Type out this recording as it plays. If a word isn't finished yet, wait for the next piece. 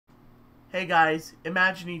Hey guys,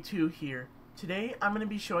 Imagine2 here. Today I'm going to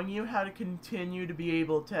be showing you how to continue to be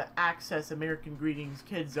able to access American Greetings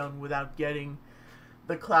KidZone without getting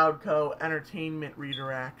the Cloudco entertainment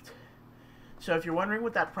redirect. So if you're wondering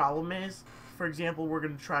what that problem is, for example, we're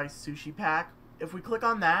going to try Sushi Pack. If we click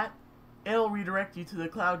on that, it'll redirect you to the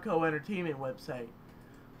Cloudco entertainment website.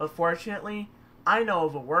 But fortunately, I know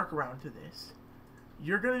of a workaround to this.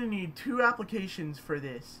 You're going to need two applications for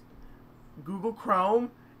this: Google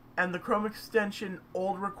Chrome and the Chrome extension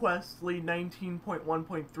Old Requestly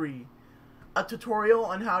 19.1.3. A tutorial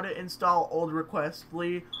on how to install Old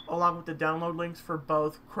Requestly along with the download links for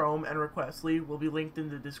both Chrome and Requestly will be linked in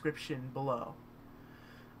the description below.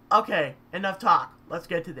 Okay, enough talk. Let's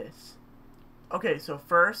get to this. Okay, so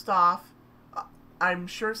first off, I'm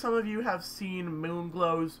sure some of you have seen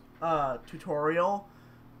Moonglow's tutorial,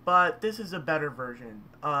 but this is a better version.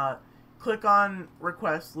 Click on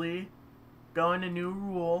Requestly, go into New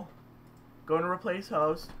Rule, go into Replace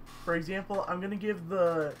Host. For example, I'm going to give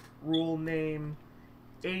the rule name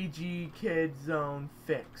AGKidZone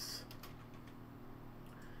Fix.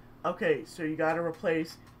 Okay, so you got to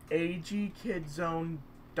replace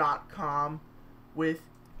AGKidZone.com with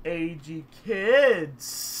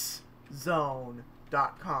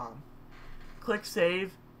AGKidZone.com. Click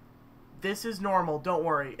Save. This is normal, don't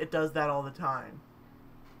worry, it does that all the time.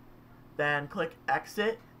 Then click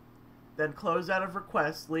Exit. Then close out of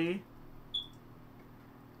Requestly,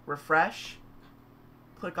 refresh,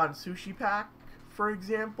 click on Sushi Pack, for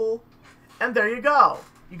example, and there you go.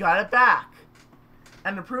 You got it back.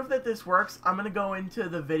 And to prove that this works, I'm going to go into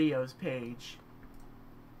the videos page.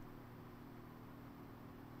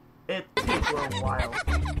 It takes a little while.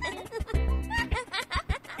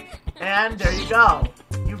 And there you go.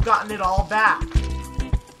 You've gotten it all back.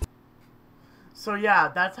 So yeah,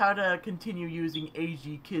 that's how to continue using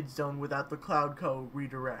AGKidZone without the Cloudco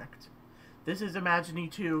redirect. This is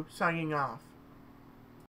Imagine2 signing off.